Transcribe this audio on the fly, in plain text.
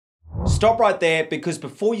Stop right there, because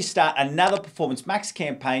before you start another Performance Max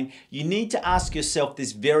campaign, you need to ask yourself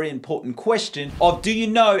this very important question of, do you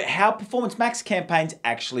know how Performance Max campaigns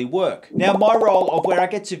actually work? Now, my role of where I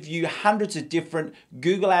get to view hundreds of different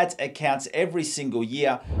Google Ads accounts every single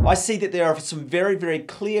year, I see that there are some very, very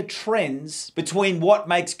clear trends between what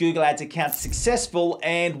makes Google Ads accounts successful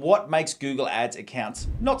and what makes Google Ads accounts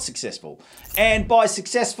not successful. And by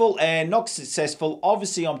successful and not successful,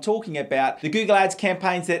 obviously I'm talking about the Google Ads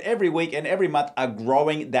campaigns that every week and every month are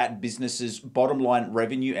growing that business's bottom line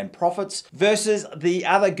revenue and profits, versus the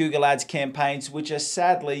other Google Ads campaigns, which are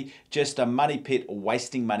sadly just a money pit,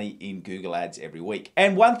 wasting money in Google Ads every week.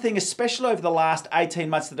 And one thing, especially over the last 18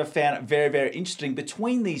 months, that I found very, very interesting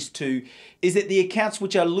between these two is that the accounts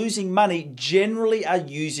which are losing money generally are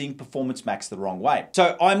using Performance Max the wrong way.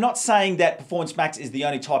 So I'm not saying that Performance Max is the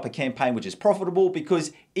only type of campaign which is profitable,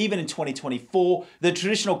 because even in 2024, the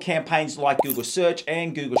traditional campaigns like Google Search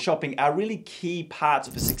and Google Shopping are really key parts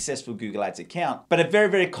of a successful Google Ads account. But a very,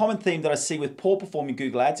 very common theme that I see with poor performing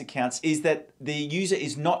Google Ads accounts is that the user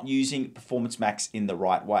is not using Performance Max in the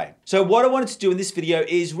right way. So what I wanted to do in this video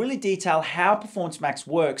is really detail how Performance Max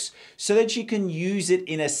works so that you can use it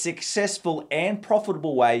in a successful and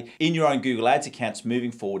profitable way in your own Google Ads accounts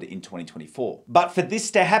moving forward in 2024. But for this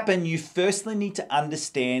to happen, you firstly need to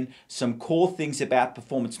understand some core things about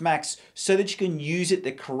Performance Max so that you can use it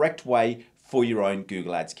the correct way for your own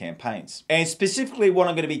Google Ads campaigns. And specifically what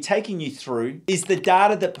I'm going to be taking you through is the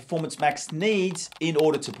data that Performance Max needs in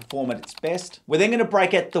order to perform at its best. We're then going to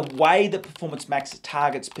break out the way that Performance Max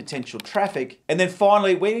targets potential traffic. And then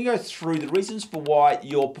finally, we're going to go through the reasons for why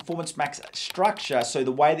your Performance Max structure, so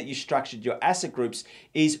the way that you structured your asset groups,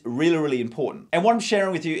 is really, really important. And what I'm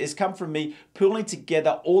sharing with you has come from me pulling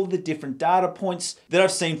together all of the different data points that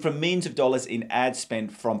I've seen from millions of dollars in ad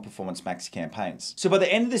spend from Performance Max campaigns. So by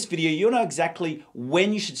the end of this video, you'll know exactly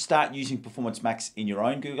when you should start using Performance Max in your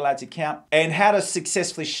own Google Ads account and how to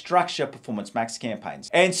successfully structure Performance Max campaigns.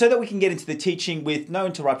 And so that we can get into the teaching with no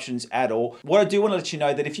interruptions at all, what I do want to let you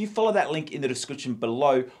know that if you follow that link in the description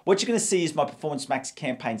below, what you're going to see is my Performance Max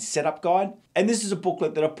campaign setup guide. And this is a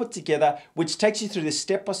booklet that I put together which takes you through the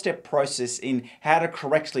step-by-step process in how to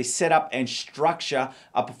correctly set up and structure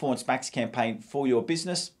a Performance Max campaign for your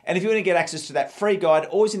business. And if you want to get access to that free guide,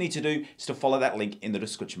 all you need to do is to follow that link in the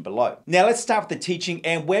description below. Now let's start with the teaching,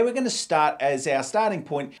 and where we're going to start as our starting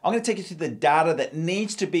point, I'm going to take you through the data that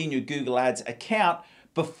needs to be in your Google Ads account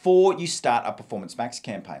before you start a Performance Max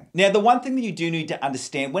campaign. Now, the one thing that you do need to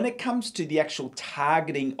understand when it comes to the actual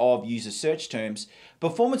targeting of user search terms,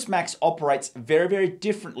 Performance Max operates very, very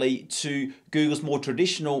differently to Google's more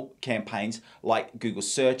traditional campaigns like Google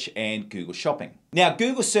Search and Google Shopping. Now,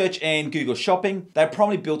 Google Search and Google Shopping, they're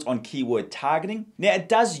primarily built on keyword targeting. Now, it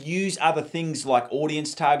does use other things like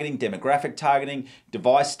audience targeting, demographic targeting,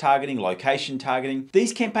 device targeting, location targeting.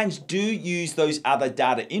 These campaigns do use those other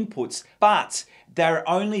data inputs, but they're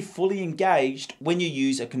only fully engaged when you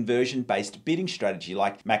use a conversion-based bidding strategy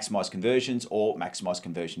like maximize conversions or maximize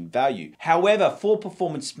conversion value. However, for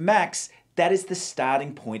Performance Max, that is the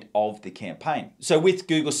starting point of the campaign. So with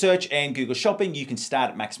Google Search and Google Shopping, you can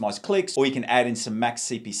start at maximize clicks, or you can add in some max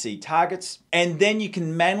CPC targets. And then you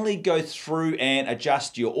can manually go through and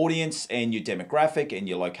adjust your audience and your demographic and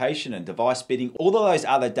your location and device bidding, all of those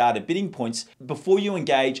other data bidding points before you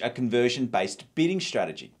engage a conversion-based bidding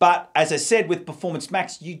strategy. But as I said, with Performance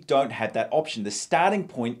Max, you don't have that option. The starting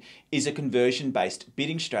point is a conversion-based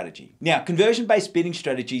bidding strategy. Now, conversion-based bidding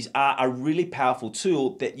strategies are a really powerful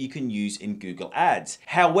tool that you can use in Google Ads.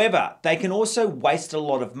 However, they can also waste a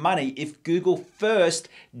lot of money if Google first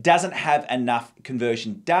doesn't have enough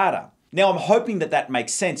conversion data. Now, I'm hoping that that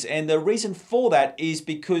makes sense, and the reason for that is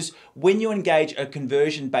because when you engage a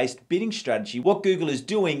conversion-based bidding strategy, what Google is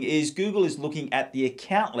doing is Google is looking at the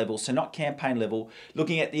account level, so not campaign level,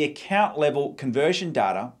 looking at the account level conversion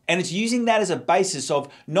data, and it's using that as a basis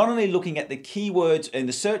of not only looking at the keywords and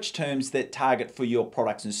the search terms that target for your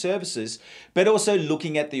products and services, but also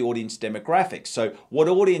looking at the audience demographics. So what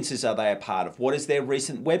audiences are they a part of? What has their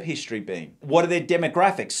recent web history been? What are their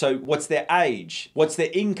demographics? So what's their age? What's their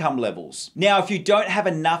income level? Now, if you don't have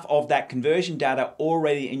enough of that conversion data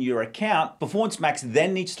already in your account, Performance Max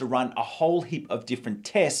then needs to run a whole heap of different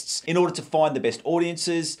tests in order to find the best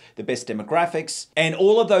audiences, the best demographics, and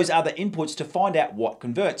all of those other inputs to find out what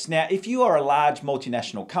converts. Now, if you are a large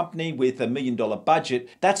multinational company with $1 million budget,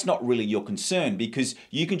 that's not really your concern, because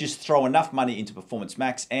you can just throw enough money into Performance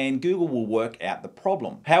Max and Google will work out the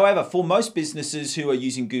problem. However, for most businesses who are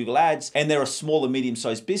using Google Ads and they're a small or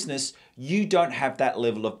medium-sized business, you don't have that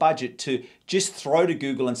level of budget to just throw to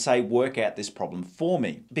Google and say, work out this problem for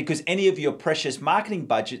me. Because any of your precious marketing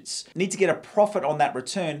budgets need to get a profit on that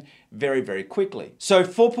return very, very quickly. So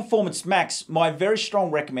for Performance Max, my very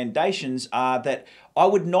strong recommendations are that I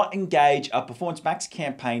would not engage a Performance Max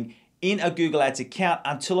campaign in a Google Ads account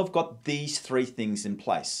until I've got these three things in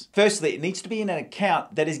place. Firstly, it needs to be in an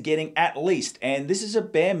account that is getting at least, and this is a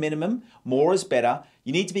bare minimum, more is better,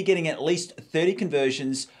 you need to be getting at least 30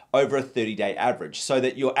 conversions over a 30-day average so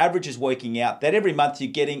that your average is working out that every month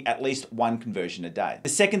you're getting at least one conversion a day. The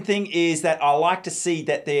second thing is that I like to see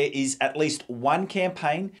that there is at least one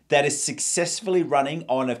campaign that is successfully running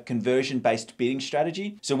on a conversion-based bidding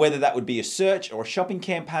strategy. So whether that would be a search or a shopping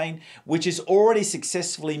campaign, which is already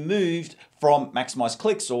successfully moved from maximize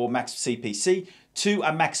clicks or max CPC to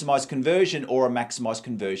a maximize conversion or a maximize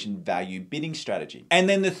conversion value bidding strategy. And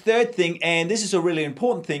then the third thing, and this is a really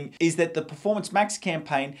important thing, is that the Performance Max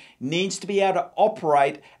campaign needs to be able to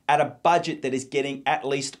operate at a budget that is getting at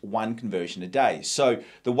least one conversion a day. So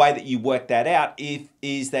the way that you work that out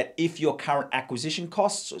is that if your current acquisition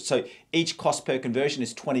costs, so each cost per conversion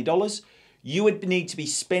is $20, you would need to be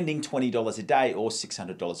spending $20 a day or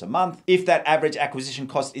 $600 a month. If that average acquisition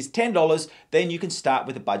cost is $10, then you can start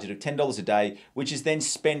with a budget of $10 a day, which is then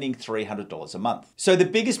spending $300 a month. So the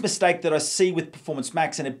biggest mistake that I see with Performance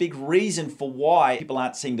Max, and a big reason for why people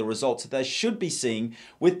aren't seeing the results that they should be seeing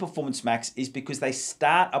with Performance Max, is because they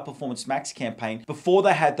start a Performance Max campaign before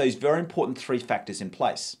they have those very important three factors in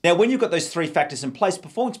place. Now, when you've got those three factors in place,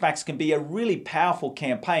 Performance Max can be a really powerful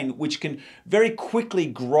campaign, which can very quickly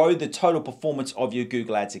grow the total performance of your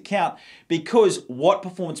Google Ads account, because what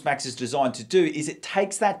Performance Max is designed to do is it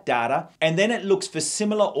takes that data and then it looks for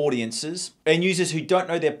similar audiences and users who don't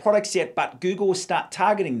know their products yet, but Google will start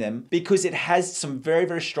targeting them because it has some very,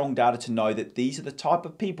 very strong data to know that these are the type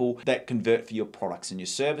of people that convert for your products and your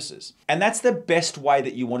services. And that's the best way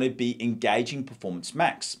that you want to be engaging Performance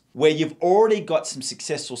Max, where you've already got some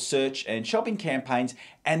successful search and shopping campaigns,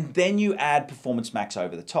 and then you add Performance Max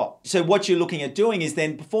over the top. So what you're looking at doing is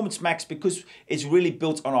then Performance Max, because it's really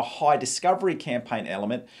built on a high discovery campaign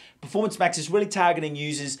element, Performance Max is really targeting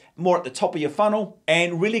users more at the top of your funnel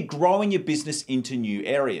and really growing your business into new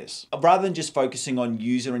areas, rather than just focusing on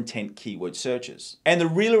user intent keyword searches. And the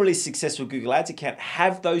really, really successful Google Ads account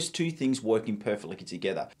have those two things working perfectly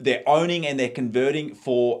together. They're owning and they're converting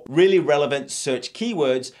for really relevant search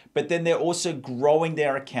keywords, but then they're also growing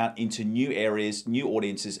their account into new areas, new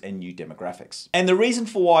audiences, and new demographics. And the reason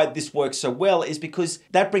for why this works so well is because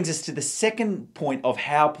that brings us to the second point of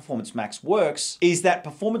how Performance Max works, is that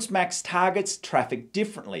Performance Max targets traffic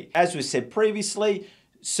differently. As we said previously,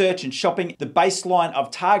 search and shopping, the baseline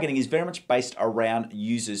of targeting is very much based around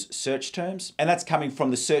users' search terms. And that's coming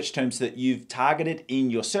from the search terms that you've targeted in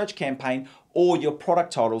your search campaign or your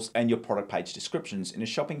product titles and your product page descriptions in a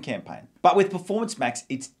shopping campaign. But with Performance Max,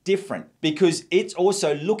 it's different because it's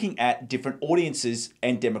also looking at different audiences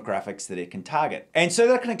and demographics that it can target. And so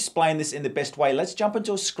that I can explain this in the best way, let's jump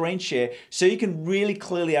into a screen share so you can really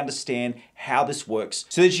clearly understand how this works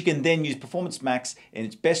so that you can then use Performance Max in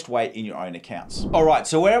its best way in your own accounts. All right,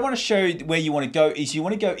 so where I want to show you where you want to go is you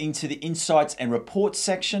want to go into the Insights and Reports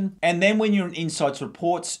section. And then when you're in Insights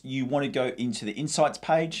Reports, you want to go into the Insights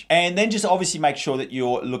page. And then just obviously make sure that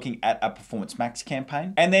you're looking at a Performance Max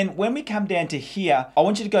campaign. And then when we come down to here, I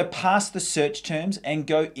want you to go past the search terms and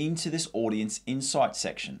go into this Audience Insights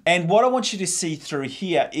section. And what I want you to see through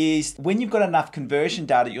here is when you've got enough conversion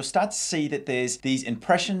data, you'll start to see that there's these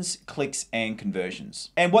impressions, clicks, and conversions.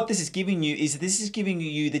 And what this is giving you is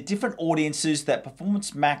the different audiences that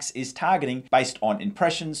Performance Max is targeting based on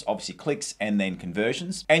impressions, obviously clicks, and then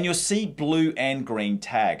conversions. And you'll see blue and green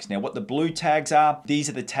tags. Now, what the blue tags are, these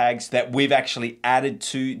are the tags that we've actually added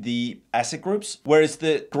to the asset groups, whereas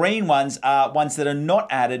the green ones are ones that are not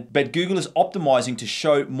added, but Google is optimizing to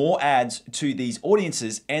show more ads to these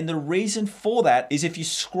audiences. And the reason for that is if you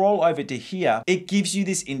scroll over to here, it gives you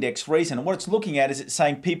this index reason. And what it's looking at is it's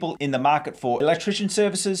saying people in the market for electrician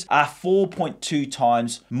services are 4.2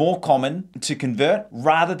 times more common to convert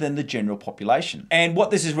rather than the general population. And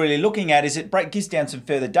what this is really looking at is it gives down some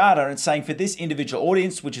further data, and it's saying for this individual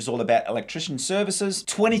audience, which is all about electrician services,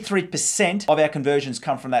 23% of our conversions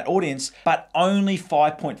come from that audience, but only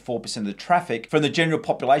 5.4% of the traffic from the general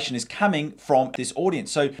population is coming from this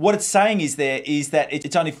audience. So what it's saying is that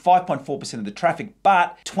it's only 5.4% of the traffic,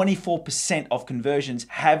 but 24% of conversions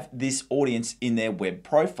have this audience in their web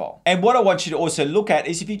profile. And what I want you to also look at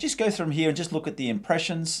is if you just go from here and just look at the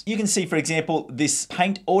impressions, you can see, for example, this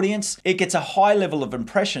paint audience, it gets a high level of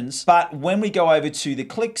impressions, but when we go over to the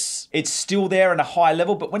clicks, it's still there in a high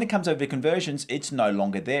level, but when it comes over to conversions, it's no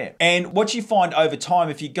longer there. And what you find over time,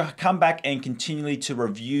 if you come back and continually to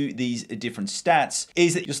review these different stats,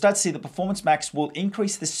 is that you'll start to see the Performance Max will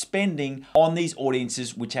increase the spending on these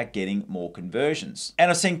audiences which are getting more conversions. And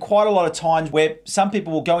I've seen quite a lot of times where some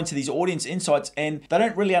people will go into these audience insights and they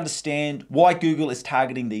don't really understand why Google is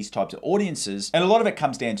targeting these types of audiences. And a lot of it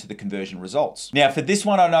comes down to the conversion results. Now, for this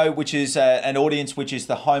one I know, which is an audience which is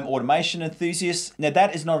the home automation enthusiasts. Now,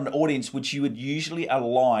 that is not an audience which you would usually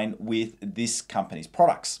align with this company's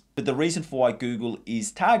products. But the reason for why Google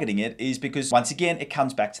is targeting it is because, once again, it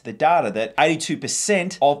comes back to the data that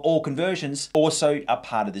 82% of all conversions also are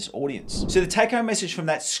part of this audience. So the take-home message from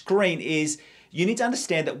that screen is you need to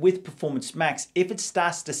understand that with Performance Max, if it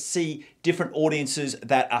starts to see different audiences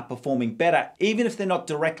that are performing better, even if they're not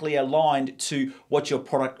directly aligned to what your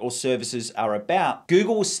product or services are about,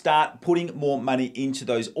 Google will start putting more money into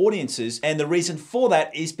those audiences. And the reason for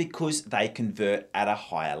that is because they convert at a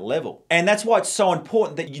higher level. And that's why it's so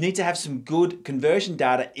important that you need to have some good conversion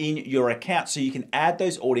data in your account so you can add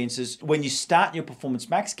those audiences when you start your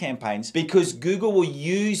Performance Max campaigns, because Google will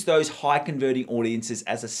use those high converting audiences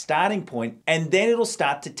as a starting point, and then it'll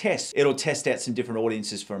start to test. It'll test out some different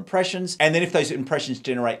audiences for impressions. And then if those impressions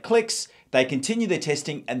generate clicks, they continue their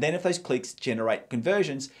testing, and then if those clicks generate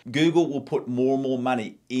conversions, Google will put more and more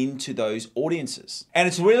money into those audiences. And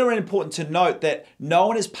it's really, really important to note that no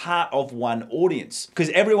one is part of one audience, because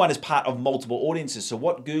everyone is part of multiple audiences. So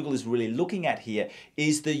what Google is really looking at here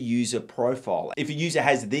is the user profile. If a user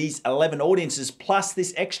has these 11 audiences plus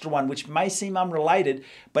this extra one, which may seem unrelated,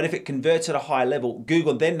 but if it converts at a high level,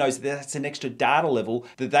 Google then knows that that's an extra data level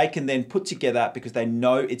that they can then put together because they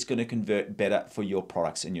know it's going to convert better for your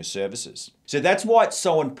products and your services. So that's why it's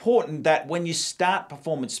so important that when you start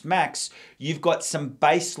Performance Max, you've got some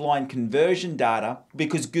baseline conversion data,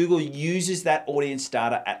 because Google uses that audience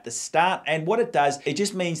data at the start. And what it does, it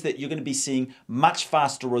just means that you're going to be seeing much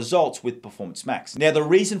faster results with Performance Max. Now, the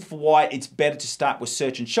reason for why it's better to start with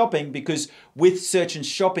search and shopping, because with search and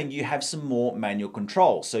shopping, you have some more manual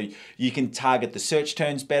control. So you can target the search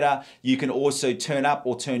terms better. You can also turn up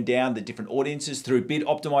or turn down the different audiences through bid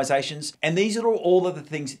optimizations. And these are all of the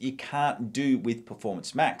things that you can't do with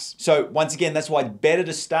Performance Max. So once again, that's why it's better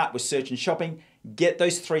to start with search and shopping. Get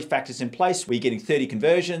those three factors in place where you're getting 30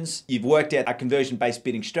 conversions, you've worked out a conversion-based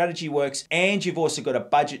bidding strategy works, and you've also got a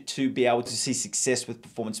budget to be able to see success with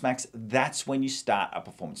Performance Max. That's when you start a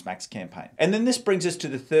Performance Max campaign. And then this brings us to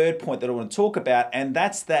the third point that I want to talk about, and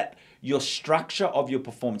that's that your structure of your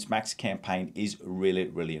Performance Max campaign is really,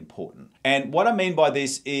 really important. And what I mean by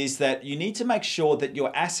this is that you need to make sure that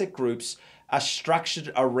your asset groups are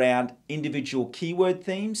structured around individual keyword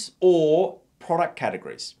themes or product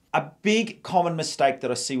categories. A big common mistake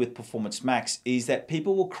that I see with Performance Max is that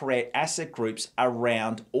people will create asset groups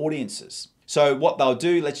around audiences. So what they'll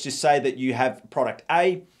do, let's just say that you have product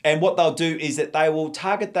A, and what they'll do is that they will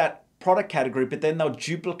target that product category, but then they'll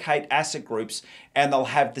duplicate asset groups and they'll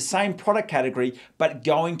have the same product category, but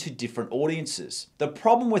going to different audiences. The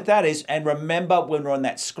problem with that is, and remember when we're on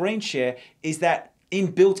that screen share, is that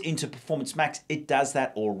inbuilt into Performance Max, it does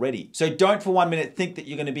that already. So don't for 1 minute think that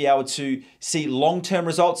you're going to be able to see long-term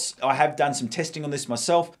results. I have done some testing on this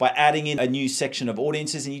myself by adding in a new section of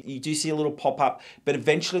audiences, and you do see a little pop-up, but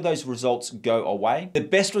eventually those results go away. The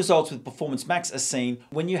best results with Performance Max are seen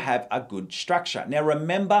when you have a good structure. Now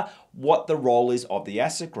remember what the role is of the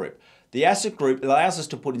asset group. The asset group allows us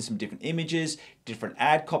to put in some different images, different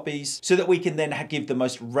ad copies, so that we can then give the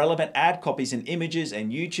most relevant ad copies and images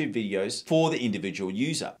and YouTube videos for the individual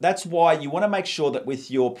user. That's why you want to make sure that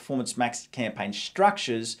with your Performance Max campaign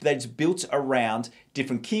structures, that it's built around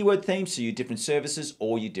different keyword themes, so your different services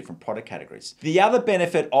or your different product categories. The other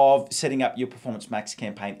benefit of setting up your Performance Max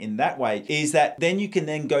campaign in that way is that then you can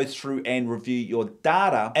then go through and review your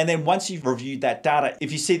data. And then once you've reviewed that data,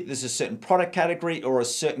 if you see that there's a certain product category or a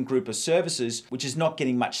certain group of services which is not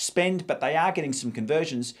getting much spend, but they are getting some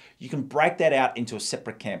conversions, you can break that out into a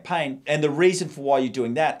separate campaign. And the reason for why you're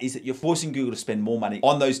doing that is that you're forcing Google to spend more money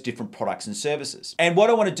on those different products and services. And what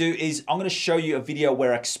I want to do is I'm going to show you a video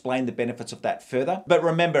where I explain the benefits of that further. But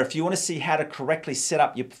remember, if you want to see how to correctly set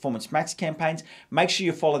up your Performance Max campaigns, make sure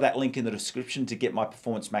you follow that link in the description to get my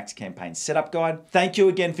Performance Max campaign setup guide. Thank you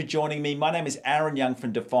again for joining me. My name is Aaron Young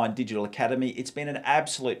from Define Digital Academy. It's been an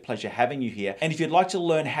absolute pleasure having you here. And if you'd like to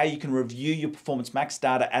learn how you can review your Performance Max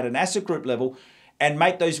data at an asset group level and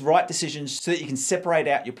make those right decisions so that you can separate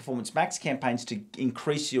out your Performance Max campaigns to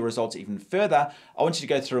increase your results even further, I want you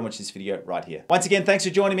to go through and watch this video right here. Once again, thanks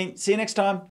for joining me. See you next time.